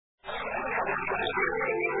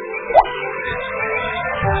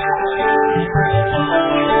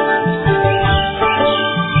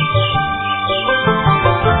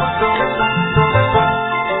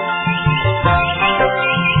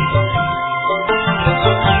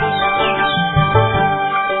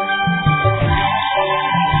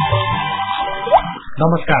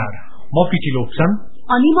नमस्कार, म पिटी लोप्सन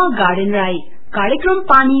अनि म गार्डन राई। कार्यक्रम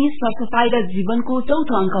पानी सरसफाई र जीवनको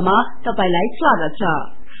चौथो अंकमा तपाईलाई स्वागत छ।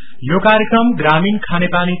 यो कार्यक्रम ग्रामीण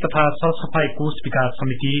खानेपानी तथा सरसफाई कोष विकास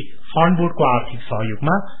समिति फण्ड बोर्डको आर्थिक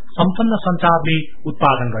सहयोगमा सम्पन्न संचारले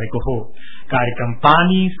उत्पादन गरेको हो। कार्यक्रम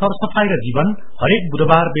पानी सरसफाई र जीवन हरेक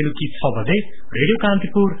बुधबार बेलुकी 6 बजे रेडियो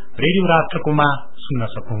कान्तिपुर, रेडियो राष्ट्रकोमा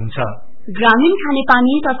सुन्न सक्नुहुन्छ। ग्रामीण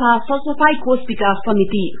खानेपानी तथा सरसफाई कोष विकास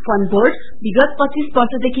समिति फण्ड बोर्ड विगत 25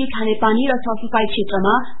 वर्षदेखि खानेपानी र सरसफाई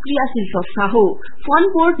क्षेत्रमा क्रियाशील संस्था हो।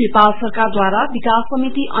 फण्ड बोर्ड नेपाल सरकारद्वारा विकास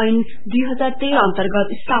समिति ऐन 2013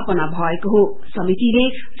 अन्तर्गत स्थापना भएको हो। समितिले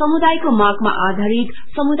समुदायको मागमा आधारित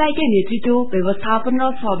समुदायकै नेतृत्व, व्यवस्थापन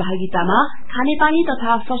र सहभागितामा खानेपानी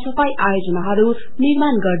तथा सरसफाई आयोजनाहरू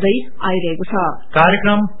निर्माण गर्दै आइरहेको छ।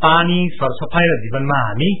 कार्यक्रम पानी सरसफाई र जीवनमा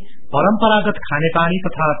हामी परम्परागत खानेपानी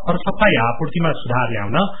तथा सरसफाई आपूर्तिमा सुधार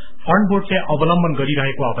ल्याउन फण्ड बोर्डले अवलम्बन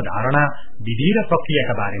गरिरहेको अवधारणा, विधि र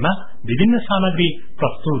प्रक्रियाका बारेमा विभिन्न सामग्री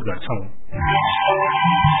प्रस्तुत गर्छौं।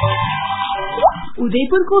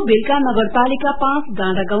 उदयपुरको बेलका नगरपालिका 5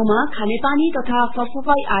 डाँडा गाउँमा खानेपानी तथा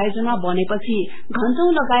सरसफाई आयोजना बनेपछि घण्टौं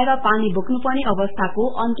लगाएर पानी बोक्नुपर्ने अवस्थाको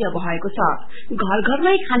अन्त्य भएको छ। घर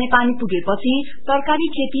घरमै खानेपानी पुगेपछि तरकारी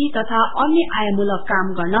खेती तथा अन्य आयमूलक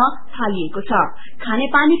काम गर्न थालिएको छ।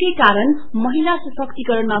 खानेपानीकै कारण महिला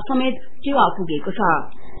सशक्तिकरणमा समेत टेवा पुगेको छ।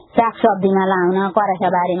 साग सब्जीमा लाउन,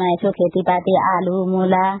 करासाबारीमा यसो खेतीपाती, आलु,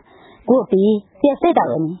 मूला, कोपी त्यस्तै त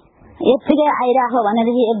हो नि। यतिकै आइराखो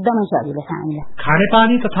भनेदेखि एकदमै सजिलो छ हामीलाई।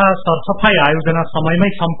 खानेपानी तथा सरसफाई आयोजना समयमै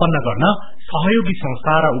सम्पन्न गर्न सहयोगी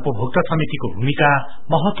संस्था र उपभोक्ता समितिको भूमिका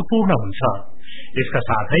महत्वपूर्ण हुन्छ। यसका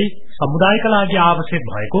साथै समुदायका लागि आवश्यक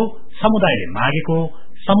भएको, समुदायले मागेको,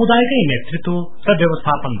 समुदायकै नेतृत्व र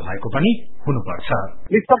व्यवस्थापन भएको पनि हुनुपर्छ।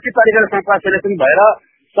 निष्पक्ष तरिकाले संस्था सेलेक्सन भएर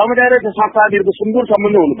समुदाय र संस्थाहरूको सुन्दर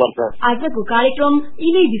सम्बन्ध हुनुपर्छ। आजको कार्यक्रम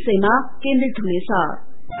यिनै विषयमा केन्द्रित हुनेछ।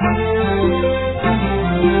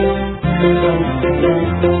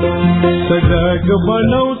 सजग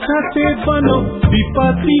बनौ, सचेत बनौ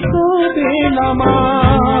विपत्तिको बेलामा,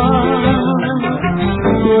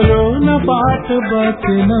 कोरोनाबाट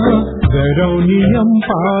बच्न गरौ नियम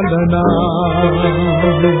पालना।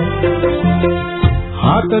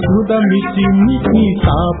 हात धुँदा मिठी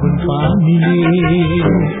साबुन पानीले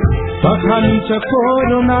पखालिन्छ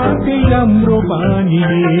कोरोनाकै राम्रो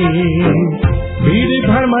बानीले। भीड़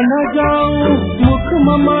घरमा नजाऊ,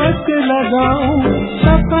 मुखमा मास्क लगाऊ,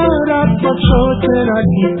 सकारात्मक सोच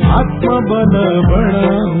राखी आत्मबल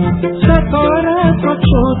बढाऊ, सकारात्मक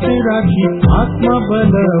सोच राखी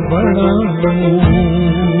आत्मबल बढाऊ।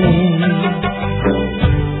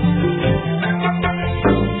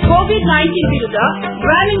 कोभिड-19 विरुद्ध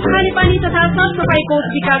ग्रामीण खानेपानी तथा सरसफाई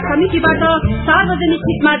कोष विकास समितिबाट सार्वजनिक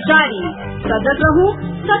हितमा जारी। सजग रहौं,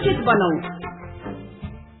 सचेत बनौं।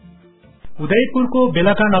 उदयपुरको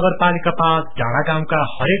बेलका नगरपालिका 5 डाँडा गाउँका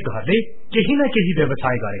हरेक घरले केही न केही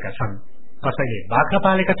व्यवसाय गरेका छन्। कसैले बाख्रा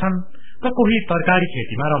पालेका छन् त कोही तरकारी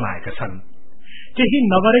खेतीमा रमाएका छन्। केही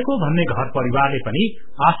नगरेको भन्ने घर परिवारले पनि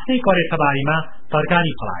आफ्नै करेसाबारीमा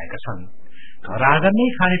तरकारी फलाएका छन्। घर आँगन नै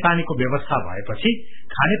खानेपानीको व्यवस्था भएपछि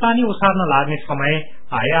खानेपानी ओसार्न लाग्ने समय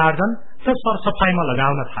आय आर्जन र सरसफाईमा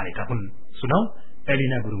लगाउन थालेका हुन्। सुनौ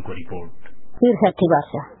एलिना गुरुङको रिपोर्ट। 63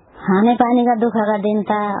 वर्ष खानेपानीका दुःखका दिन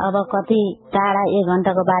त अब कति टाढा 1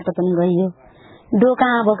 घण्टाको बाटो पनि गइयो,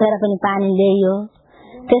 डोकामा बोकेर पनि पानी ल्याइयो।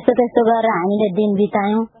 त्यस्तो गरेर हामीले दिन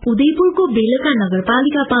बितायौं। उदयपुरको बेलका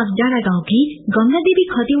नगरपालिका 5 डाँडा गाउँकी गंगादेवी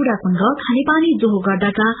खतिवड़ासँग खानेपानी जोहो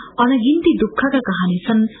गर्दाका अनगिन्ती दुःखका कहानी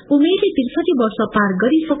छन्। उमेरले 63 वर्ष पार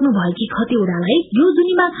गरिसक्नु भएकी खतिवड़ालाई यो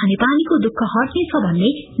जुनीमा खानेपानीको दुःख हट्नेछ भन्ने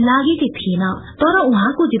लागेकै थिएन। तर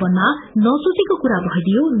उहाँको जीवनमा नसोचेको कुरा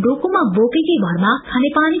भइदियो। डोकोमा बोकेकै भरमा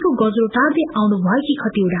खानेपानीको गजरो टार्दै आउनु भएकी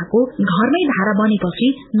खतिवड़ाको घरमै धारा बनेपछि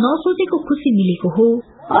नसोचेको खुशी मिलेको हो।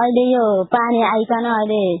 अहिले यो पानी आइकन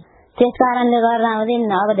अहिले त्यस कारणले गर्दा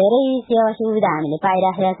अब धेरै सेवा सुविधा हामीले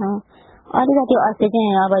पाइराखेका छौं। अलिकति अस्ति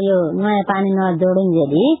चाहिँ अब यो नयाँ पानी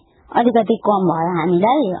नजोडिन्जेली अलिकति कम भयो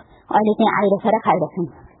हामीलाई। अहिले चाहिँ आइरहेर खाइरहेछौँ।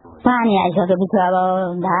 पानी आइसकेपछि अब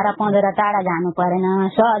धारा पँधेर टाढा जानु परेन,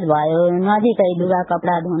 सहज भयो। नजिकै लुगा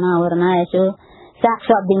कपडा धुन ओर्न, यसो साग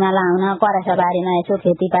सब्जीमा लाउन, करासाबारीमा यसो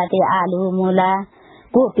खेतीपाती, आलु, मूला,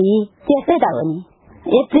 कोपी त्यस्तै त हो नि।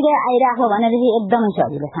 यतिकै आइराखो भनेदेखि एकदमै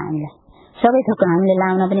सजिलो छ हामीलाई। सबै थोक हामीले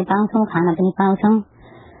लाउन पनि पाउँछौं, खान पनि पाउँछौं।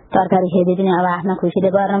 तरकारी खेती पनि अब आफ्नो खुसीले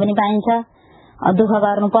गर्न पनि पाइन्छ। दुःख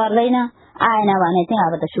गर्नु पर्दैन। आएन भने चाहिँ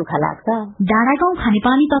अब त सुख लाग्छ। डाँडागाउँ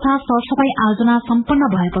खानेपानी तथा सरसफाई आयोजना सम्पन्न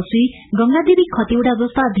भएपछि गंगादेवी खतिवड़ा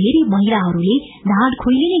जस्ता धेरै महिलाहरूले ढाड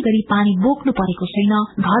खोइलिने गरी पानी बोक्नु परेको छैन।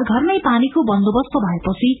 घर घरमै पानीको बन्दोबस्त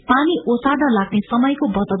भएपछि पानी ओसार्न लाग्ने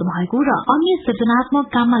समयको बचत भएको र अन्य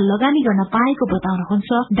सृजनात्मक काममा लगानी गर्न पाएको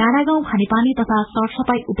बताउनुहुन्छ डाँडागाउँ खानेपानी तथा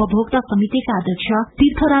सरसफाई उपभोक्ता समितिका अध्यक्ष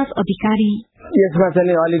तीर्थराज अधिकारी। यसमा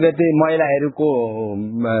चाहिँ अलिकति महिलाहरूको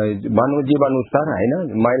भनौँ जीवन स्तर हैन,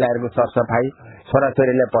 महिलाहरूको सरसफाई,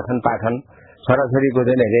 छोराछोरीले पठन पाठन, छोराछोरीको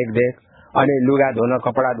चाहिँ रेखदेख, अनि लुगा धुन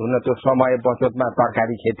कपडा धुन त्यो समय बचतमा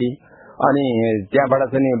तरकारी खेती, अनि त्यहाँबाट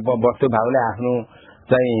चाहिँ वस्तु भाउले आफ्नो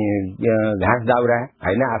चाहिँ घाँस दाउरा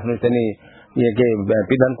हैन, आफ्नो चाहिँ के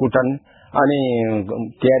पिदन कुटन अनि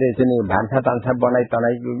के अरे चाहिँ भान्सा तान्सा बनाइ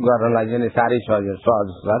तनाइ गर्नलाई चाहिँ साह्रै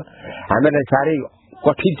सहज सर। हामीलाई साह्रै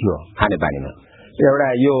कठिन थियो खानेपानीमा। एउटा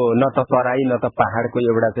यो न त तराई न त पहाड़को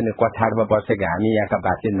एउटा चाहिँ कछाडमा बसेका हामी यहाँका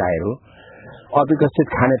बासिन्दाहरू अविकसित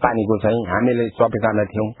खानेपानीको चाहिँ हामीले सपेटामा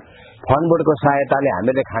थियौं। फन बोर्डको सहायताले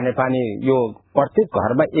हामीले खानेपानी यो प्रत्येक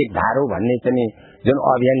घरमा एक धारो भन्ने चाहिँ जुन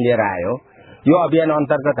अभियान लिएर आयो, यो अभियान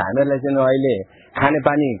अन्तर्गत हामीलाई चाहिँ अहिले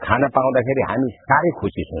खानेपानी खान पाउँदाखेरि हामी साह्रै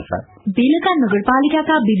खुसी छौं सर। बेलका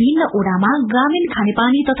नगरपालिकाका विभिन्न ओडामा ग्रामीण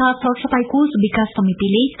खानेपानी तथा सरसफाई कोष विकास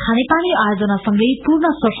समितिले खानेपानी आयोजनासँगै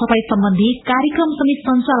पूर्ण सरसफाई सम्बन्धी कार्यक्रम समेत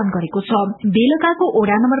सञ्चालन गरेको छ। बेलकाको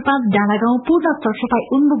ओडा नम्बर 5 डाँडागाउँ पूर्ण सरसफाई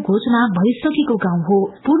उन्मुख घोषणा भइसकेको गाउँ हो।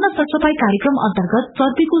 पूर्ण सरसफाई कार्यक्रम अन्तर्गत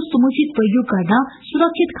चर्पीको समुचित प्रयोग गर्न,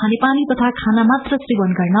 सुरक्षित खानेपानी तथा खाना मात्र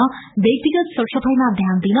सेवन गर्न, व्यक्तिगत सरसफाईमा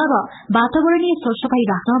ध्यान दिन र वातावरणीय सरसफाई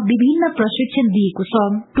राख्न विभिन्न प्रशिक्षण दिएको छ।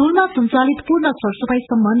 टोलमा सञ्चालित पूर्ण सरसफाई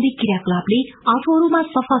सम्बन्धी क्रियाकलापले आफूहरूमा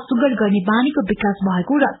सफा सुग्घर गर्ने बानीको विकास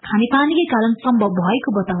भएको र खानेपानीकै कारण सम्भव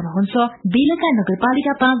भएको बताउनुहुन्छ बेलका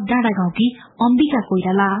नगरपालिका 5 डाँडागाउँकी अम्बिका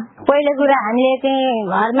कोइराला। पहिलो कुरा हामीले चाहिँ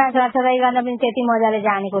घरमा सरसफाई गर्न पनि त्यति मजाले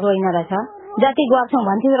जानेको होइन रहेछ, जति गर्छौं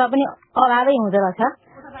भन्थ्यौं र पनि अभावै हुँदो रहेछ।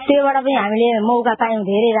 त्योबाट पनि हामीले मौका पायौं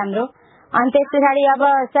धेरै राम्रो। अनि त्यस पछाडि अब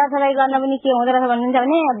सरसफाई गर्न पनि के हुँदो रहेछ भन्नुहुन्छ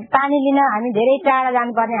भने पानी लिन हामी धेरै टाढा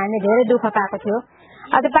जानुपर्ने, हामीले धेरै दुःख पाएको थियो।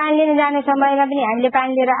 अब पानी लिन जाने समयमा पनि हामीले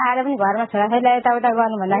पानी लिएर आएर पनि घरमा छोराछोरीलाई यताउता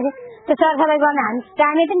गर्नु भन्दाखेरि त्यो सरसफाई गर्न हामी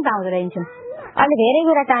टाइमै पनि पाउँदो रहेछौँ। अहिले धेरै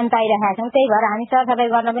कुरा टाइम पाइरहेका छौँ, त्यही भएर हामी सरसफाई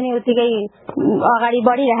गर्न पनि उत्तिकै अगाडि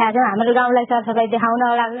बढिरहेका छौँ। हाम्रो गाउँलाई सरसफाई देखाउन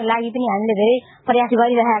लागि पनि हामीले धेरै प्रयास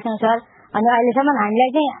गरिरहेका छौँ सर। अनि अहिलेसम्म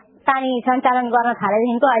हामीलाई चाहिँ पानी सञ्चालन गर्न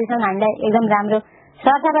थालेदेखिको अहिलेसम्म हामीलाई एकदम राम्रो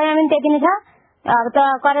सरसफाइमा पनि त्यति नै छ। अब त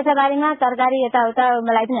करेसाबारीमा तरकारी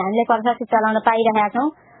यताउतालाई पनि हामीले प्रशासित चलाउन पाइरहेका छौँ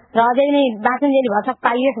र अझै नै बाँचुन्जेली भरसक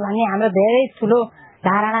पाइयोस् भन्ने हाम्रो धेरै ठूलो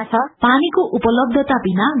धारणा छ। पानीको उपलब्धता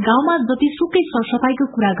बिना गाउँमा जतिसुकै सरसफाईको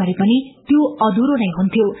कुरा गरे पनि त्यो अधुरो नै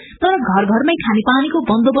हुन्थ्यो। तर घर घरमै खानेपानीको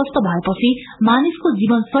बन्दोबस्त भएपछि मानिसको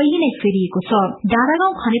जीवन शैली नै फेरिएको छ।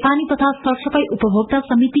 डाँडागाउँ खानेपानी तथा सरसफाई उपभोक्ता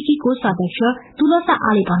समितिकी कोषाध्यक्ष तुलसा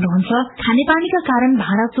आले भन्नुहुन्छ खानेपानीका कारण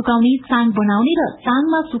भाँडा सुकाउने, चाङ बनाउने र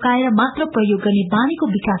चाङमा सुकाएर मात्र प्रयोग गर्ने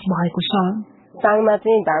बानीको विकास भएको छ। चाङमा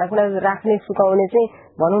चाहिँ भाँडाकुँडा राख्ने सुकाउने चाहिँ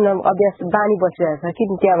भनौँ न अभ्यास बानी बसिरहेको छ कि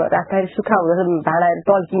त्यहाँ राख्दाखेरि सुक्खा हुँदा भाँडाहरू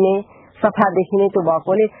टल्किने, सफा देखिने त्यो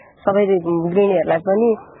भएकोले सबै गृहिणीहरूलाई पनि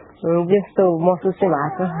त्यस्तो महसुस चाहिँ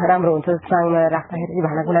भएको छ। राम्रो हुन्छ चाङमा राख्दाखेरि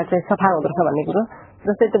भाँडाकुँडा चाहिँ सफा हुँदो रहेछ भन्ने कुरो।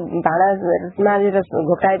 जस्तै त्यो भाँडा माझेर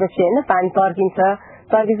घोप्टाएपछि होइन पानी तर्किन्छ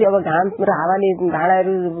अब घाम र हावाले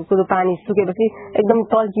भाँडाहरूको पानी सुकेपछि एकदम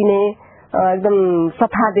टल्किने, एकदम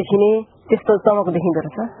सफा देखिने, त्यस्तो चमक देखिँदो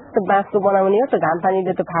रहेछ। त्यो बाँसको बनाउने हो, त्यो घाम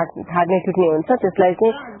पानीले त फाट्ने टुट्ने हुन्छ, त्यसलाई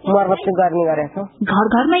चाहिँ मर्मत गर्ने गरेका छौँ। घर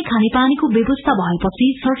घरमै खानेपानीको व्यवस्था भएपछि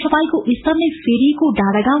सरसफाईको स्तर नै फेरिएको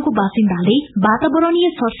डाँडागाउँको बासिन्दाले वातावरणीय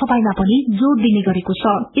सरसफाईमा पनि जोड़ दिने गरेको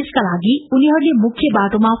छ। यसका लागि उनीहरूले मुख्य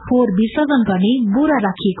बाटोमा फोहोर विसर्जन गर्ने बोरा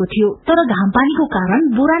राखिएको थियो। तर घामपानीको कारण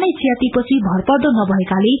बोरा नै च्यातेपछि भरपर्दो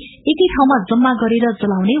नभएकाले एकै ठाउँमा जम्मा गरेर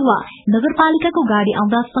जलाउने वा नगरपालिकाको गाडी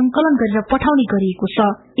आउँदा संकलन गरेर पठाउने गरिएको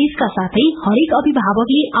छ। यसका साथै हरेक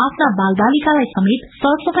अभिभावकले आफ्ना बालबालिकालाई समेत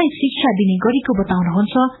सरसफाई शिक्षा दिने गरेको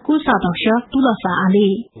बताउनुहुन्छ कोषाध्यक्ष तुलसा आले।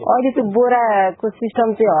 अहिले त्यो बोराको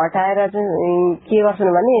सिस्टम चाहिँ हटाएर चाहिँ के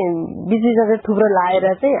गर्छन् भने बिजुलीमा चाहिँ थुप्रो लाएर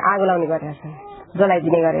चाहिँ आगो लाउने गरेका छन्,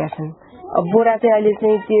 जलाइदिने गरेका छन्। अब बोरा चाहिँ अहिले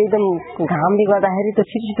चाहिँ त्यो एकदम घामले गर्दाखेरि त्यो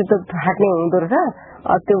छिटो फाट्ने हुँदो रहेछ।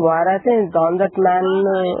 त्यो भएर चाहिँ झन्झट मान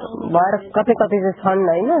भएर कतै चाहिँ छन्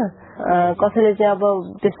होइन। कसैले चाहिँ अब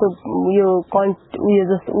त्यस्तो उयो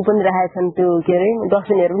जस्तो पनि राखेका छन्, त्यो के अरे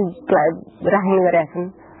डस्टबिनहरू पनि राख्ने गरेका छन्।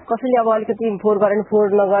 कसैले अब अलिकति फोहोर गरेर फोहोर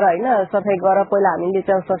नगर होइन, सफाई गर। पहिला हामीले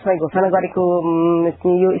चाहिँ सरसफाई घोषणा गरेको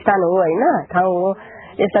यो स्थान हो होइन, ठाउँ हो,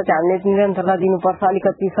 यसलाई चाहिँ हामीले निरन्तरता दिनुपर्छ।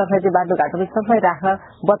 अलिकति सफाई चाहिँ बाटोघाटो पनि सफाई राख,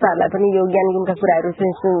 बच्चाहरूलाई पनि यो ज्ञान गुणका कुराहरू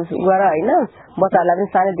चाहिँ गर होइन। बच्चाहरूलाई पनि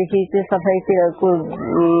सानैदेखि चाहिँ सफाईको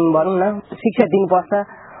भनौँ न शिक्षा दिनुपर्छ।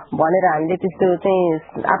 भनेर हामीले त्यस्तो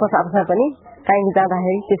चाहिँ आपसमा पनि काहीँ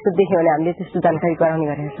जाँदाखेरि त्यस्तो देख्यो भने हामीले त्यस्तो जानकारी गराउने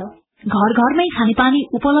गरेका छौँ। घर घरमै खानेपानी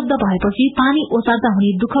उपलब्ध भएपछि पानी ओसार्दा हुने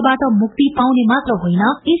दुःखबाट मुक्ति पाउने मात्र होइन,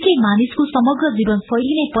 यसले मानिसको समग्र जीवन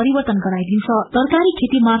शैली नै परिवर्तन गराइदिन्छ। तरकारी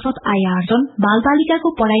खेती मार्फत आय आर्जन, बालबालिकाको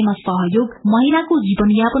पढ़ाईमा सहयोग, महिलाको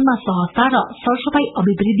जीवनयापनमा सहजता र सरसफाई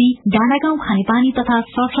अभिवृद्धि डाँडागाउँ खानेपानी तथा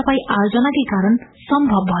सरसफाई आयोजनाकै कारण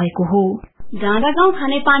सम्भव भएको हो। डाँडागाउँ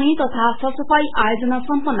खानेपानी तथा सरसफाई आयोजना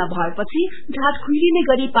सम्पन्न भएपछि ढाड खुइलिने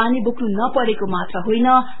गरी पानी बोक्नु नपरेको मात्र होइन,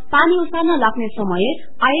 पानी ओसार्न लाग्ने समय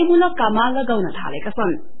आयमूलक काममा लगाउन थालेका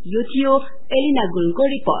छन्। यो थियो एलिना गुरुङको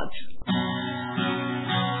रिपोर्ट।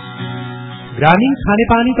 ग्रामीण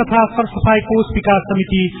खानेपानी तथा सरसफाई कोष विकास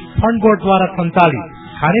समिति फण्ड बोर्डद्वारा सञ्चालित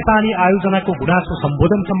खानेपानी आयोजनाको गुनासो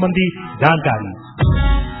सम्बोधन सम्बन्धी जानकारी।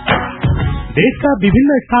 देशका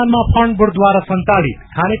विभिन्न स्थानमा फण्ड बोर्डद्वारा सञ्चालित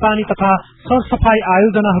खानेपानी तथा सरसफाई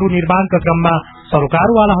आयोजनाहरू निर्माणका क्रममा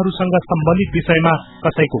सरोकारवालाहरूसँग सम्बन्धित विषयमा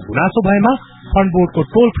कसैको गुनासो भएमा फण्ड बोर्डको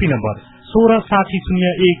टोल फ्री नम्बर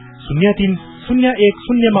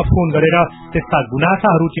 166001030110 मा फोन गरेर त्यस्ता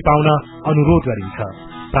गुनासाहरू चिपाउन अनुरोध गरिन्छ।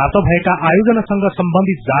 प्राप्त भएका आयोजनासँग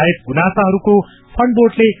सम्बन्धित जायज गुनासाहरूको फण्ड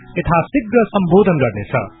बोर्डले यथाशीघ्र सम्बोधन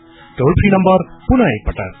गर्नेछ। टोल फ्री नम्बर पुनः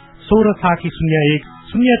एकपटक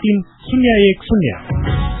 166001030110।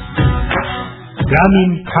 ग्रामीण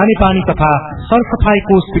खानेपानी तथा सरसफाई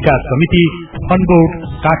कोष विकास समिति, fund board,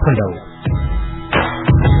 Kathmandu.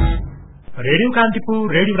 Radio Kantipur,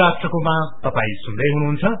 radio राष्ट्रकोमा तपाईँ सुन्दै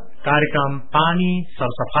हुनुहुन्छ कार्यक्रम पानी,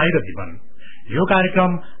 सरसफाई र जीवन। यो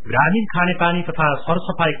कार्यक्रम ग्रामीण खानेपानी तथा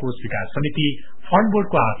सरसफाई कोष विकास समिति, फण्ड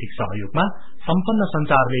बोर्डको आर्थिक सहयोगमा सम्पन्न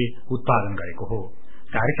संचारले उत्पादन गरेको हो।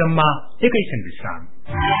 कार्यक्रममा एकैछिन विश्राम।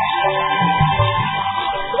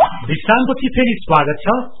 विश्रामपछि फेरि स्वागत छ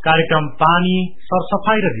कार्यक्रम पानी,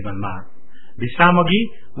 सरसफाई र जीवनमा। विश्राम अघि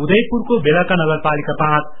उदयपुरको बेलका नगरपालिका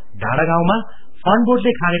 5 डाँडागाउँमा फण्ड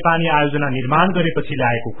बोर्डले खानेपानी आयोजना निर्माण गरेपछि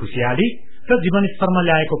ल्याएको खुशियाली र जीवनस्तरमा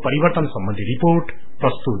ल्याएको परिवर्तन सम्बन्धी रिपोर्ट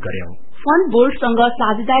प्रस्तुत गर्यौं। फण्ड बोर्डसँग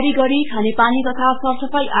साझेदारी गरी खानेपानी तथा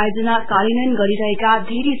सरसफाई आयोजना कार्यान्वयन गरिरहेका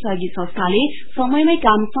धेरै सहयोगी संस्थाले समयमै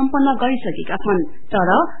काम सम्पन्न गरिसकेका छन्। तर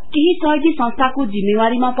केही सहयोगी संस्थाको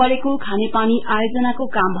जिम्मेवारीमा परेको खानेपानी आयोजनाको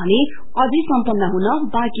काम भने अझै सम्पन्न हुन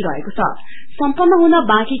बाँकी रहेको छ। सम्पन्न हुन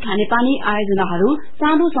बाँकी खानेपानी आयोजनाहरू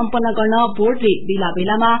चाँडो सम्पन्न गर्न बोर्डले बेला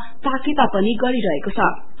बेलामा ताकेता पनि गरिरहेको छ।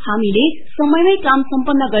 हामीले समयमै काम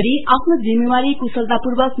सम्पन्न गरी आफ्नो जिम्मेवारी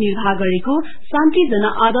कुशलतापूर्वक निर्वाह गरेको शान्ति जन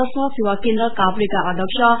आदर्श सेवा केन्द्र काभ्रेका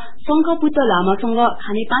अध्यक्ष शंखपुत्र लामासँग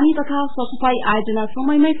खानेपानी तथा सरसफाई आयोजना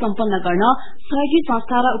समयमै सम्पन्न गर्न सहयोगी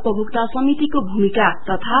संस्था र उपभोक्ता समितिको भूमिका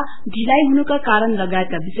तथा ढिलाइ हुनुका कारण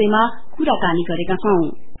लगायतका विषयमा कुराकानी गरेका छौं।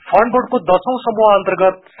 फण्ड बोर्डको 10औं समूह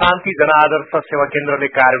अन्तर्गत शान्ति जन आदर्श सेवा केन्द्रले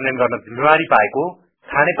कार्यान्वयन गर्न जिम्मेवारी पाएको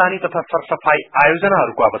खानेपानी तथा सरसफाई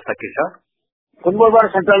आयोजनाहरूको अवस्था के छ? फण्ड बोर्डबाट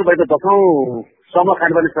सञ्चालन भएको 10औं समूह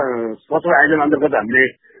खानेपानी सरसफाई आयोजना अन्तर्गत हामीले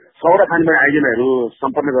 6वटा खानेपानी आयोजनाहरू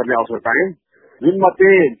सम्पन्न गर्ने अवसर पायौं, जुन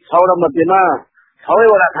मध्ये 6वटा मध्येमा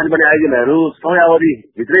 6वटा खानेपानी आयोजनाहरू समय अवधि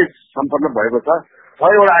भित्रै सम्पन्न भएको छ।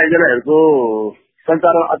 6वटा आयोजनाहरूको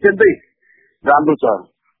सञ्चालन अत्यन्तै राम्रो छ।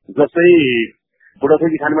 जस्तै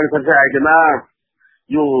बुढाथोकी खानेपानी सरसफाई आयोजना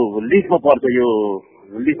यो लिस्टमा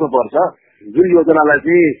पर्छ, जुन योजनालाई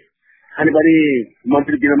चाहिँ खानेपानी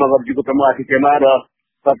मन्त्री बिना मगरजीको प्रमुख आतिथ्यमा र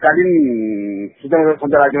तत्कालीन सूचना र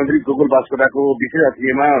सञ्चार राज्य मन्त्री गोकुल बास्कोटाको विशेष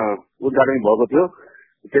आतिथ्यमा उद्घाटन भएको थियो।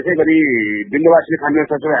 त्यसै गरी बिन्दवासी खानेपानी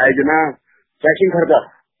सरसफाई आयोजना ट्याक्सिङ खर्च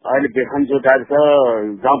अहिले बेखान जोटाएको छ,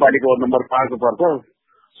 गाउँपालिका वार्ड नम्बर 5 को पर्छ।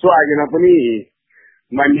 सो आयोजना पनि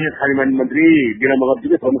माननीय खानेपानी मन्त्री बिना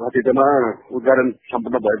मगरजीको प्रमुख आतिथ्यमा उद्घाटन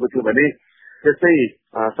सम्पन्न भएको थियो भने त्यस्तै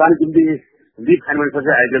सानो किम्ती लिप खानेपानी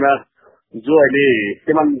सरसफाई आयोजना जो अहिले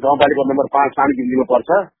तेमान गाउँपालिका नम्बर 5 सानो किम्तीमा पर्छ,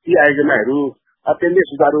 ती आयोजनाहरू अत्यन्तै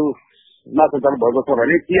सुचारूमा सञ्चालन भएको छ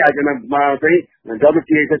भने ती आयोजनामा चाहिँ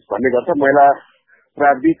WTHS भन्ने गर्छ, महिला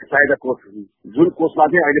प्राविधिक सहायता कोष, जुन कोषमा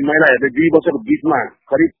चाहिँ अहिले महिलाहरूले 2 वर्षको बीचमा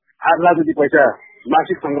करिब 8 लाख रुपियाँ पैसा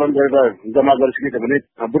मासिक संग्रहण गरेर जम्मा गरिसकेको छ भने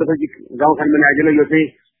बुढाथोकी गाउँ खानेपानी आयोजना यो चाहिँ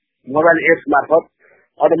मोबाइल एप्स मार्फत,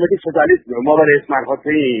 अटोमेटिक सञ्चालित मोबाइल एप्स मार्फत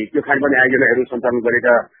चाहिँ त्यो खानेपानी आयोजनाहरू सञ्चालन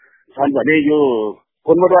गरेका छन् भने यो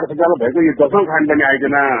कोनबाट सञ्चालन भएको यो 10औं खानेपानी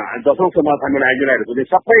आयोजना 10औं समूह खानेपानी आयोजनाहरूको चाहिँ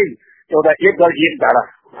सबै एउटा एक घर एक धारा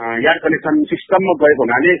यार्ड कनेक्सन सिस्टममा गएको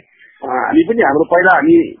हुनाले हामी पनि हाम्रो पहिला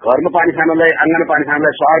हामी घरमा पानी खानलाई, आँगनमा पानी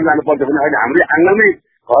खानलाई सहरमा जानु पर्थ्यो भने अहिले हाम्रो आँगनमै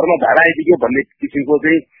घरमा धारा आइपुग्यो भन्ने किसिमको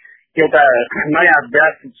चाहिँ एउटा नयाँ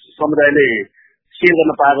अभ्यास समुदायले सेयर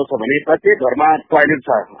गर्न पाएको छ भने प्रत्येक घरमा टोयलेट छ,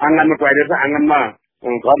 आँगनमा टोयलेट छ, आँगनमा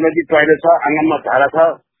घर नजिक टोयलेट छ, आँगनमा धारा छ।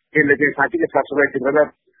 त्यसले चाहिँ साँच्चीकै सरसफाई क्षेत्र र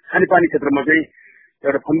खानेपानी क्षेत्रमा चाहिँ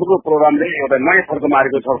एउटा फन्डको प्रोग्रामले एउटा नयाँ फर्क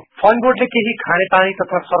मारेको छ। फन्ड बोर्डले केही खानेपानी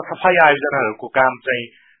तथा सरसफाई आयोजनाहरूको काम चाहिँ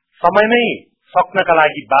समयमै सक्नका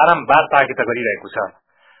लागि बारम्बार ताकिद गरिरहेको छ,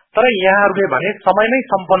 तर यहाँहरूले भने समयमै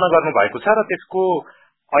सम्पन्न गर्नु भएको छ र त्यसको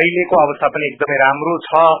अहिलेको अवस्था पनि एकदमै राम्रो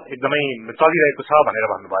छ, एकदमै चलिरहेको छ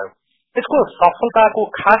भनेर भन्नुभयो। त्यसको सफलताको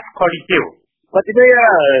खास कडी के हो? कतिपय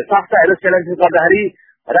संस्थाहरू सेलेक्सन गर्दाखेरि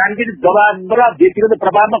राजनीतिक दबाव र व्यक्तिगत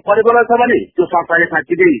प्रभावमा परेको रहेछ भने त्यो संस्थाले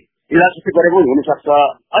साँच्चै हिलासुसी गरेको हुन सक्छ।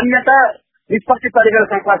 अन्यथा निष्पक्ष तरिकाले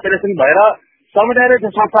संस्था सेलेक्सन भएर समुदाय र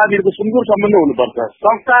संस्थाहरूको सुन्दर सम्बन्ध हुनुपर्छ।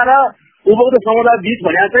 संस्था र उपभोक्ता समुदाय बीच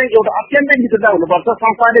भने चाहिँ एउटा अत्यन्तै मित्रता हुनुपर्छ।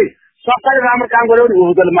 संस्थाले राम्रो काम गर्यो भने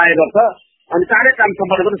उपभोक्ताले माया गर्छ अनि चाँडै काम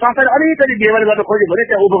सम्पन्न गर्छ। संस्थाले अलिकति बेवर गर्न खोज्यो भने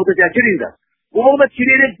त्यहाँ उपभोक्ता त्यहाँ चिरिन्छ। उपभोक्ता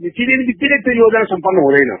चिरिने बित्तिकै त्यो योजना सम्पन्न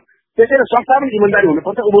हुँदैन। त्यसैले संस्था पनि इमान्दारी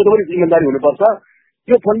हुनुपर्छ, उपभोक्ता पनि इमान्दारी हुनुपर्छ।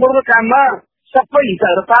 यो फन्डको काममा सबै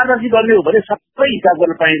हिसाब पारदर्शी गर्ने हो भने सबै हिसाब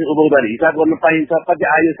गर्न पाइन्छ, उपभोक्ताले हिसाब गर्न पाइन्छ, कति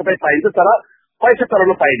आयो सबै पाइन्छ, तर पैसा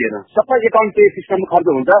चलाउन पाइँदैन। सबै एकाउन्ट पे सिस्टममा खर्च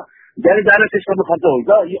हुन्छ, धेरै जाने सिस्टममा खर्च हुन्छ।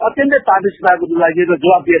 यो अत्यन्तै पारदर्शिताको लागि र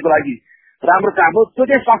जवाबदेहीको लागि राम्रो काम हो। त्यो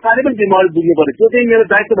चाहिँ संस्थाले पनि जिम्मेवारी बुझ्नु पर्यो। त्यो चाहिँ मेरो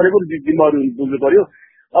दायित्व भनेको जिम्मेवारी बुझ्नु पर्यो।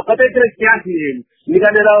 कतैतिर क्यास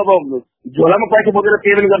निकालेर अब झोलामा पैसा बोकेर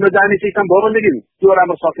पेमेन्ट गर्न जाने सिस्टम भयो भनेदेखि त्यो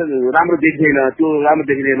राम्रो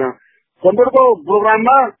देखिँदैन। फन्डको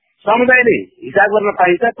प्रोग्राममा समुदायले हिसाब गर्न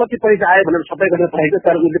पाइन्छ, कति पैसा आयो भनेर सबै गर्न पाइन्छ,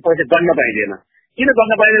 तर उसले पैसा गन्न पाइँदैन। किन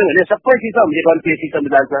गर्न पाइँदैन भने सबै सिस्टम एकाउन्ट पे सिस्टम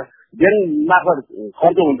जान्छ, धेरै मार्फत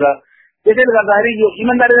खर्च हुन्छ। त्यसैले गर्दाखेरि यो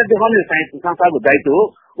इमान्दारीलाई देखाउने संस्थाको दायित्व हो,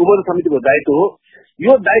 उपभोक्ता समितिको दायित्व हो।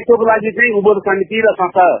 यो दायित्वको लागि चाहिँ उपभोक्ता समिति र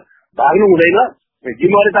संस्था भाग्नु हुँदैन,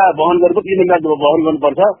 जिम्मेवारीता वहन गर्नुपर्छ, इमान्दारी वहन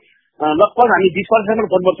गर्नुपर्छ। लगभग हामी 20%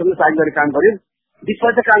 फन्डसँग साइन गरेर काम गर्यौं।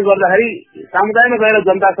 20% काम गर्दाखेरि समुदायमा गएर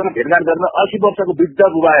जनतासँग भेटघाट गरेर 80 वर्षको वृद्ध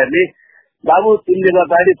बुबाहरूले बाबु तिमीले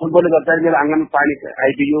गर्दाखेरि फुटबलले गर्दाखेरि मेरो आँगनमा पानी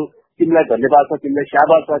आइपुग्यो, तिमीलाई धन्यवाद छ, तिमीलाई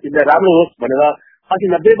स्याबास छ, तिमीलाई राम्रो होस् भनेर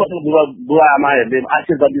 80-90 वर्षको बुवा आमाहरूले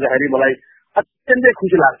आशीर्वाद दिँदाखेरि मलाई अत्यन्तै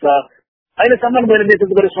खुसी लाग्छ। अहिलेसम्म मैले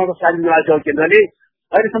नेतृत्व गरेर संस्था शान्ति निवास सेवा केन्द्रले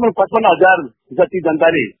अहिलेसम्म 55,000 जति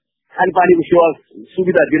जनताले खानेपानीको सेवा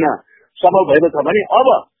सुविधा दिन सफल भएको छ भने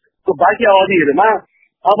अबको बाँकी अवधिहरूमा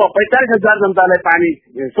अब 45,000 जनतालाई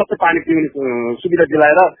स्वच्छ पानी पिउने सुविधा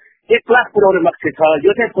दिलाएर 1 लाख पुर्याउने लक्ष्य छ।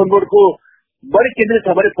 यो चाहिँ फन्डबोर्डको बढी केन्द्रित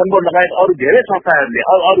छ भने फन्डबोर्ड लगायत अरू धेरै संस्थाहरूले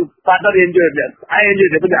अरू पार्टनर एनजिओहरूले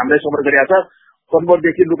आइएनजिओहरूले पनि हामीलाई सपोर्ट गरेका छ।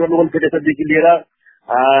 फन्डबोर्डदेखि लोकल फेडरेसनदेखि लिएर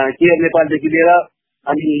केयर नेपालदेखि लिएर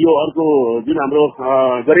अनि यो अर्को जुन हाम्रो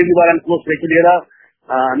गरिब निवारण कोषदेखि लिएर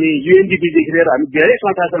हामी युएनडीपीदेखि लिएर हामी धेरै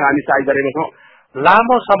संस्थासँग हामी सहायता गरेका छौँ।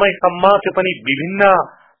 लामो समयसम्म त्यो पनि विभिन्न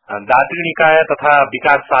दार्जिलिङ निकाय तथा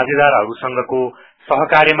विकास साझेदारहरूसँगको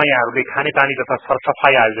सहकार्यमा यहाँहरूले खानेपानी तथा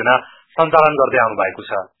सरसफाई आयोजना सञ्चालन गर्दै आउनु भएको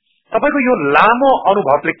छ। तपाईको यो लामो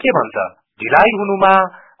अनुभवले के भन्छ? ढिलाइ हुनुमा,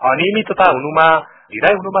 अनियमितता हुनुमा,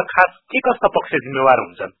 ढिलाइ हुनुमा खास के कस्ता पक्ष जिम्मेवार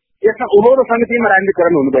हुन्छन्? यसमा उपभोक्ता समितिमा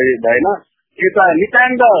राजनीतिकरण हुनु भएन, यता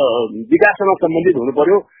नितान्त विकाससँग सम्बन्धित हुनु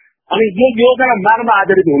पर्यो। अनि यो योजना मागमा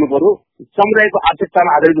आधारित हुनु पर्यो, समुदायको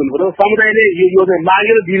आवश्यकतामा आधारित हुनु पर्यो। समुदायले यो योजना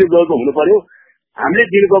मागेर दिनु गएको हुनु पर्यो। हामीले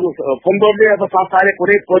दिनु गएको फन्डबोर्डले अथवा संस्थाले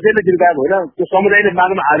कुनै प्रोजेक्टले दिनु गएको होइन, त्यो समुदायले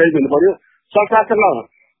मागमा आधारित हुनु पर्यो। संस्थासँग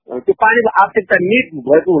त्यो पानीको आवश्यकता निट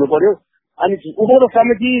भएको हुनु पर्यो। अनि उपभोक्ता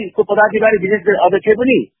समितिको पदाधिकारी विशेष गरी अध्यक्ष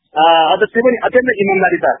पनि अत्यन्त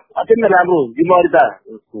इमान्दारिता, अत्यन्त राम्रो जिम्मेवारिता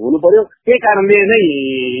हुनु पर्यो। त्यही कारणले नै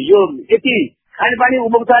यो यति खानेपानी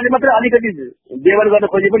उपभोक्ताले मात्रै अलिकति बेवर गर्न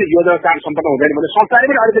खोजे पनि योजना काम सम्पन्न हुँदैन भने संस्थाले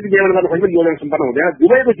पनि अलिकति बेवर गर्न खोजे पनि योजना सम्पन्न हुँदैन।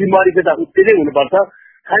 दुवैको जिम्मेवारी उत्तिकै हुनुपर्छ।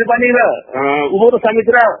 खानेपानी र उपभोक्ता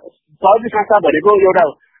समिति र सहयोगी संस्था भनेको एउटा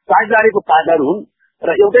 5 गाडीको पार्टनर हुन् र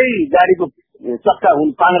एउटै गाडीको चक्का हुन्,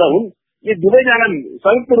 पाङ्ग्रा हुन्। यो दुवैजना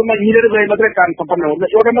संयुक्त रूपमा मिलेर गए मात्रै काम सम्पन्न हुन्छ।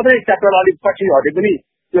 एउटा मात्रै च्याप्टर अलिक पछि हटे पनि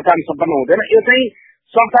त्यो काम सम्पन्न हुँदैन। यो चाहिँ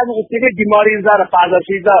संस्थाको उत्तिकै जिम्मेवारीता र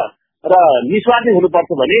पारदर्शिता र निस्वार्थी हुनुपर्छ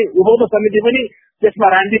भने उपभोक्ता समिति पनि त्यसमा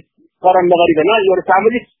राजनीतिकरण नगरिकन एउटा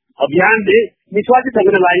सामाजिक अभियानले निस्वार्थी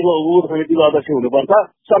ढङ्गले लागेको उपभोक्ता समितिको अध्यक्ष हुनुपर्छ,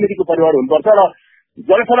 समितिको परिवार हुनुपर्छ। र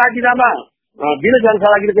जनसहभागितामा बिना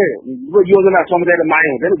जनसहभागिताको योजना समुदायलाई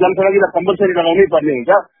माया हुँदैन, जनसहभागिता कम्पलसरी लगाउनै पर्ने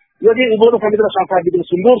हुन्छ। यो चाहिँ उपभोक्ता समिति र संस्था बिचको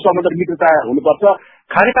सुन्दर सम्बन्ध मित्रता हुनुपर्छ।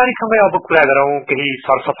 खानेपानीसँगै अब कुरा गरौं केही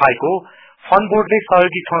सरसफाईको। फन्डबोर्डले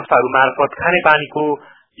सहयोगी संस्थाहरू मार्फत खानेपानीको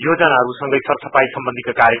योजनाहरूसँगै सरसफाई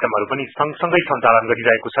सम्बन्धीका कार्यक्रमहरू पनि सँगसँगै सञ्चालन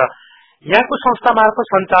गरिरहेको छ। यहाँको संस्था मार्फत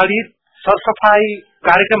सञ्चालित सरसफाई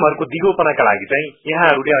कार्यक्रमहरूको दिगोपनाका लागि चाहिँ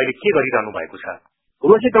यहाँहरूले अहिले के गरिरहनु भएको छ?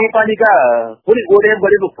 रोशी गाउँपालिका पनि ओडिएफ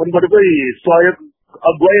गरेको फन्डबोर्डकै सहयोग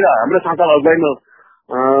अगुवाई र हाम्रो संस्थाको अगुवाईमा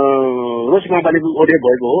रोशी गाउँपालिका ओडिएफ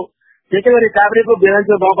भएको हो। त्यसै गरी काभ्रेको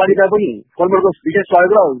बेलाञ्चो गाउँपालिका पनि फन्डबोर्डको विशेष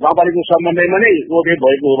सहयोग र गाउँपालिकाको समन्वयमा नै ओडिएफ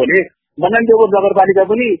भएको हो भने मनान्देवको नगरपालिका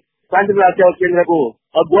पनि शान्ति सेवा केन्द्रको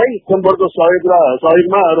अगुवाई फोनबोर्डको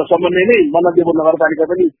सहयोगमा र समन्वयमै मनदेव नगरपालिका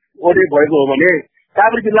पनि ओडे भएको हो भने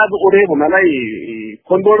काभ्रे जिल्लाको ओडे हुनलाई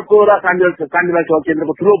फोनबोर्डको र शान्ति सेवा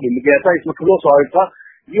केन्द्रको ठूलो भूमिका छ। यसमा ठूलो सहयोग छ।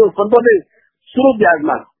 यो फोनबोर्डले सुरु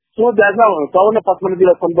ब्याजमा 54-55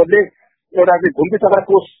 दिँदा फोनबोर्डले एउटा चाहिँ घुम्ती चक्र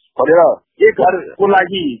कोष भनेर एक घरको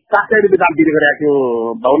लागि 700 रुपियाँ दाम दिने गरेको थियो।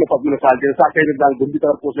 52-55 सालतिर 700 रुपियाँ दाम घुम्ती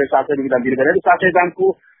चक्र कोषले 700 रुपियाँ दाम दिने गरेको 700 दामको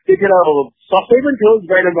त्यतिखेर सस्तै पनि थियो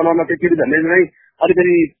गाइडलाइन बनाउन। त्यति झन्डै नै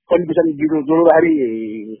अलिकति कन्ट्रिब्युसन जोड्दाखेरि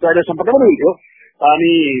टोयलेट सम्पर्क पनि हुन्थ्यो।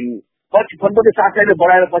 अनि पछि फोनबोर्डले 700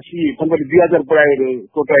 बढाएर पछि फोनबोर्डले 2000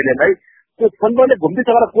 बढाएको टोयलेटलाई त्यो फोनबोर्डले घुम्ती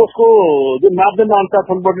चक्र कोषको जुन मापदण्ड अनुसार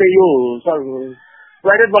फोनबोर्डले यो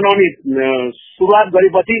टोयलेट बनाउने सुरुवात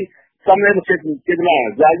गरेपछि चेतना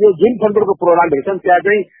जाग्यो। जुन फोनबोर्डको प्रोग्रामहरू छन् त्यहाँ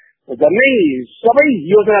चाहिँ झन्डै सबै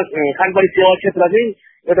योजना खानपानी सेवा क्षेत्र चाहिँ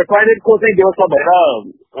एउटा टोयलेटको चाहिँ व्यवस्था भएर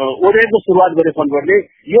ओडेको सुरुवात गरे फोनबोर्डले।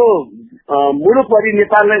 यो मुलुकभरि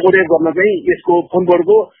नेपाललाई ओडे गर्न चाहिँ यसको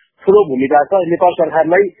फोनबोर्डको ठूलो भूमिका छ। नेपाल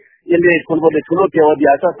सरकारलाई यसले फोनबोर्डले ठूलो टेवा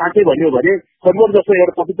दिएको छ। साँच्चै भन्यो भने फोनबोर्ड जस्तो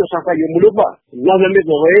एउटा पवित्र संस्था यो मुलुकमा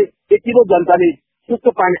नजन्मेको भए यतिको जनताले शुद्ध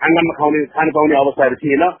पानी आँगनमा खान पाउने अवस्थाहरू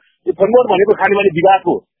थिएन। यो फोनबोर्ड भनेको खानेपानी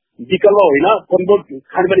विभागको विकल्प होइन, फोनबोर्ड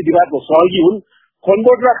खानेपानी विभागको सहयोगी हुन्।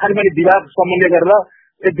 फोनबोर्ड र खानेपानी विभाग समन्वय गरेर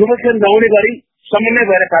डुप्लिकेसन नहुने गरी समन्वय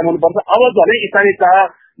भएर काम हुनुपर्छ। अब झनै स्थानीय तह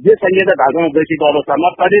जे संहिता ढाँचामा गइसकेको अवस्थामा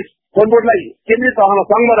प्रदेश फोनबोर्डलाई केन्द्रीय तहमा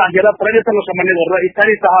सङ्घमा राखेर प्रदेशसँग समन्वय गरेर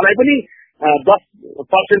स्थानीय तहलाई पनि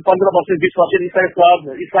 10%, 15%,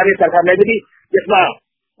 20% स्थानीय सरकारलाई पनि यसमा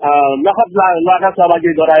नगद लाखा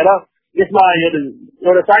सहभागी गराएर यसमा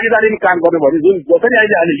एउटा साझेदारी काम गर्नु भने जुन जसरी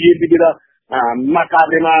अहिले युएनडीपी र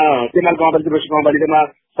काभ्रेमा तेमाल गाउँपालिका रोसी गाउँपालिकामा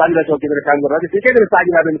साझेदारी सेवा केन्द्र काम गरेर त्यसै गरी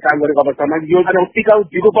साझेदारी काम गरेको अवस्थामा योजना टिकाउ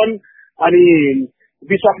जीवोपन अनि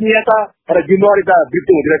विश्वसनीयता र जिम्मेवारीता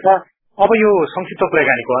वृद्धि हुँदैछ। अब यो संक्षिप्त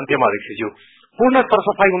कुराकानीको अन्त्यमा अध्यक्षज्यू, पूर्ण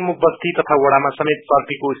सरसफाई उन्मुख बस्ती तथा वडामा समेत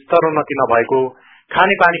चर्पीको स्तरोन्नति नभएको,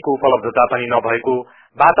 खानेपानीको उपलब्धता पनि नभएको,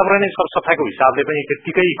 वातावरणीय सरसफाईको हिसाबले पनि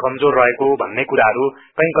त्यत्तिकै कमजोर रहेको भन्ने कुराहरू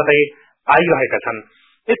कहीँ कतै आइरहेका छन्।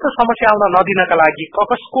 यस्तो समस्या आउन नदिनका लागि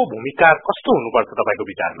कसको भूमिका कस्तो हुनुपर्छ तपाईको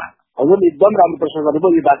विचारमा? हजुर, एकदम राम्रो प्रश्न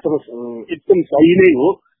गर्नुभयो। यो वास्तवमा एकदम सही नै हो,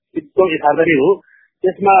 एकदम यथार्थ नै हो।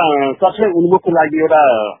 यसमा सरसफाई उन्मुखको लागि एउटा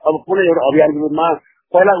अब पुरै एउटा अभियानको रूपमा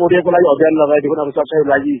पहिला ओडिएको लागि अभियान लगाइदिएको अब सरसफाईको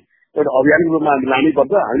लागि एउटा अभियानको रूपमा हामी लानै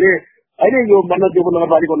पर्छ। हामीले अहिले यो मनदेव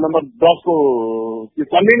नगरपालिका नम्बर 10 को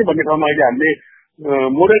कन्भेन भन्ने ठाउँमा अहिले हामीले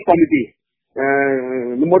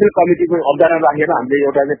मोडल कमिटीको अवधारणा राखेर हामीले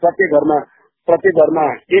एउटा प्रत्येक घरमा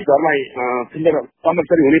एक घरमा फिल्टर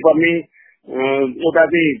कम्पलसरी हुनुपर्ने, एउटा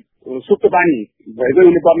चाहिँ शुद्ध पानी भएकै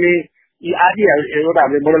हुनुपर्ने, यी आदि एउटा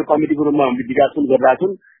हामीले मोडल कमिटीको रूपमा हामीले विकास गरिरहेका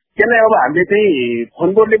छौँ। त्यसलाई अब हामीले चाहिँ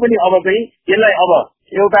फोनबोर्डले पनि अब चाहिँ यसलाई अब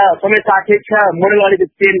एउटा समय सापेक्ष मोडल अलिकति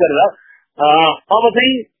चेन्ज गरेर अब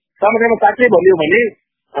चाहिँ समयमा साँच्चै भन्यो भने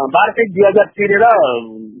 12,000 तिरेर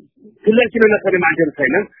फिल्टर किन्न नसक्ने मान्छेहरू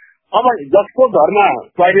छैनन्। अब जसको घरमा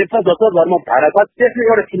टोयलेट छ, जसको घरमा भाडा छ, त्यसले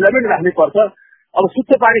एउटा फिल्टर पनि राख्नै पर्छ। अब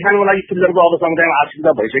शुद्ध पानी खानको लागि फिल्टरको अब समुदायमा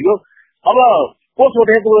आवश्यकता भइसक्यो। अब पोस्ट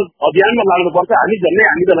उठेको अभियानमा लाग्नुपर्छ। हामी झन्डै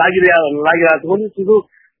हामी त लागिरहेको छौँ।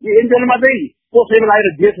 यो एनजिओमा चाहिँ पोस्ट सेवा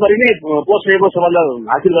लागेर देशभरि नै पोस्ट सेवाको सफलता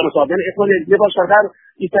हासिल गर्न सक्दैन। यसमा नेपाल सरकार,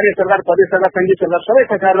 स्थानीय सरकार, प्रदेश सरकार, केन्द्रीय सरकार, सबै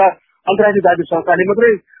सरकार र अन्तर्राष्ट्रिय जाति संस्थाले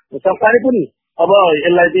पनि अब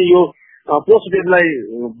यसलाई चाहिँ यो पोस्ट सेवालाई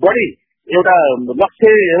बढी एउटा लक्ष्य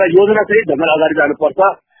र योजना चाहिँ ढङ्गले अगाडि जानुपर्छ।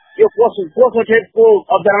 यो पोस्ट सेवाको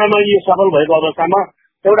अवधारणामा यो सफल भएको अवस्थामा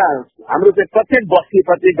एउटा हाम्रो चाहिँ प्रत्येक बस्ती,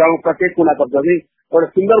 प्रत्येक गाउँ, प्रत्येक कुना कब्जा चाहिँ एउटा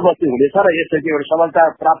सुन्दर बस्ती हुनेछ र यसले चाहिँ एउटा सफलता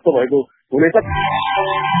प्राप्त भएको हुनेछ।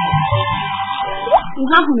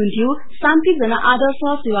 उहाँ हुनुहुन्थ्यो शान्ति जन आदर्श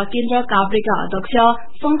सेवा केन्द्र काभ्रेका अध्यक्ष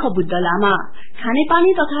शंख बुद्ध लामा।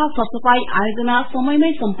 खानेपानी तथा सरसफाई आयोजना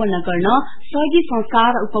समयमै सम्पन्न गर्न सहयोगी संस्था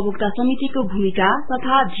र उपभोक्ता समितिको भूमिका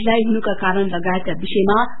तथा ढिलाइ हुनुका कारण लगायतका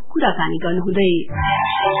विषयमा कुराकानी गर्नुहुँदै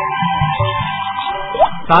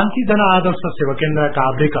शान्ति जन आदर्श सेवा केन्द्र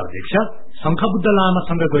काभ्रेका अध्यक्ष शंख बुद्ध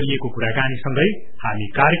लामासँग गरिएको कुराकानीसँगै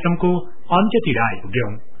हामी कार्यक्रमको अन्त्यतिर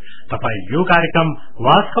आइपुग्यौं। तपाई यो कार्यक्रम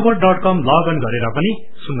वासखबर.com लगइन गरेर पनि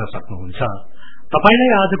सुन्न सक्नुहुन्छ।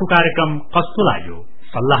 तपाईलाई आजको कार्यक्रम कस्तो लाग्यो?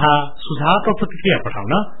 सल्लाह, सुझाव र प्रतिक्रिया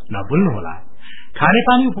पठाउन नभुल्नुहोला।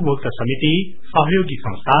 खानेपानी उपभोक्ता समिति, सहयोगी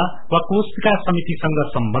संस्था वा कोष विकास समितिसँग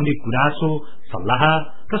सम्बन्धित गुनासो, सल्लाह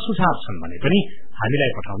र सुझाव छन् भने पनि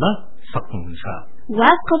हामीलाई पठाउन सक्नुहुन्छ।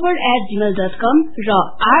 wascover@gmail.com र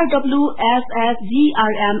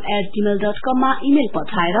rwssgrm@gmail.com मा इमेल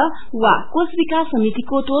पठाएर वा कोष विकास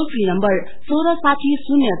समितिको टोल फ्री नम्बर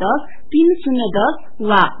 166010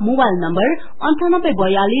 वा मोबाइल नम्बर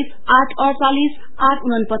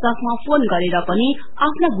 9842848849 मा फोन गरेर पनि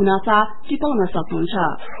आफ्ना गुनासा टिपाउन सक्नुहुन्छ।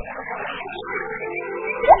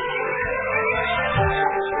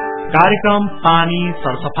 कार्यक्रम पानी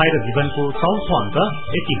सरसफाई र जीवनको चौथो अंक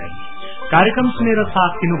यति नै। कार्यक्रम सुनेर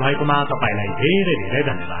साथ दिनुभएकोमा तपाईलाई धेरै धेरै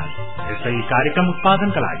धन्यवाद। यसै कार्यक्रम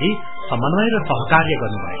उत्पादनका लागि समन्वय र सहकार्य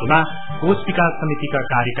गर्नुभएकोमा कोष विकास समितिका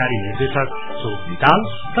कार्यकारी निर्देशक शोभ विताल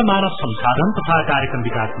र मानव संसाधन तथा कार्यक्रम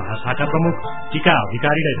विकास महाशाखा प्रमुख टीका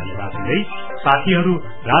अधिकारीलाई धन्यवाद दिँदै साथीहरू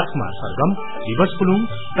राजकुमार सरगम, दिवस पुलुङ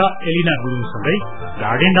र एलिना गुरुङसँगै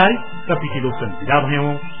गार्डेन राई र पिटी लोकसन विदा भयौं।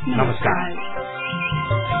 नमस्कार।